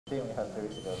They only had 3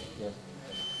 weeks ago, yes.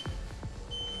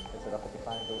 It's a rapid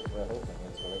decline, but we're hoping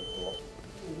it's related to what?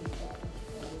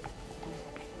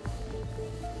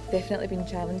 Definitely been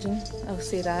challenging, I'll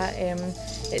say that.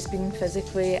 It's been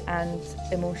physically and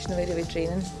emotionally really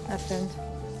draining, I've found.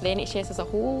 The NHS as a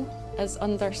whole is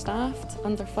understaffed,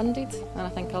 underfunded, and I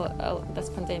think this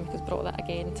pandemic has brought that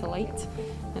again to light.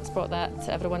 It's brought that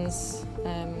to everyone's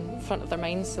front of their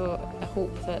minds, so I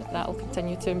hope that will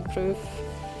continue to improve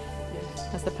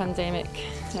as the pandemic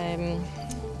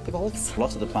evolves.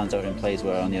 Lots of the plans that were in place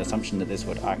were on the assumption that this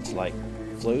would act like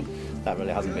flu. That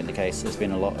really hasn't been the case. There's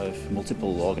been a lot of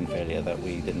multiple organ failure that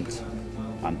we didn't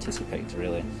anticipate,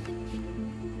 really.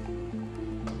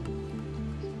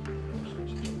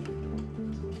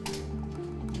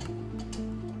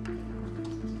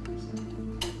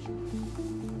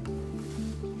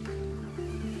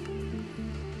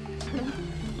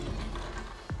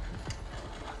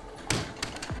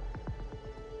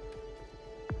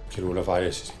 Coronavirus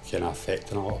is kind of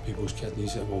affecting a lot of people's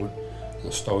kidneys at the moment. And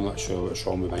I'm still not sure what's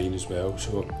wrong with mine as well,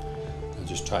 so I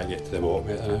just try to get to the bottom of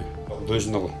it now. But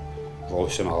losing the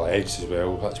loss of my legs as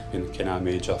well, that's been kind of a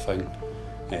major thing.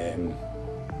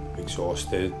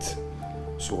 Exhausted,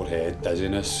 sore head,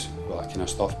 dizziness, all that kind of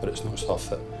stuff, but it's not stuff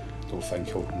that I don't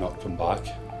think will not come back.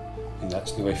 And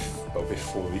that's nearly, it'll be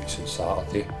 4 weeks on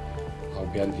Saturday I'll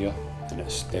be in here, and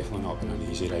it's definitely not been an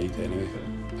easy ride anyway,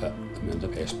 but I'm in the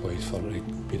best place for it to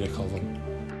be recovering.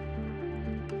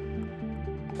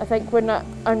 I think we're not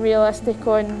unrealistic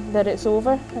on that it's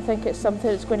over. I think it's something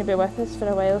that's going to be with us for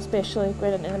a while, especially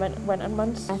going into the winter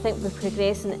months. I think we're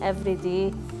progressing every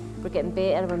day. We're getting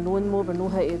better, we're knowing more, we know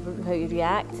how to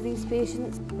react to these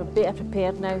patients. We're better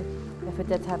prepared now. If we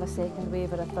did have a second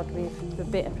wave or a third wave, we're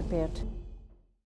better prepared.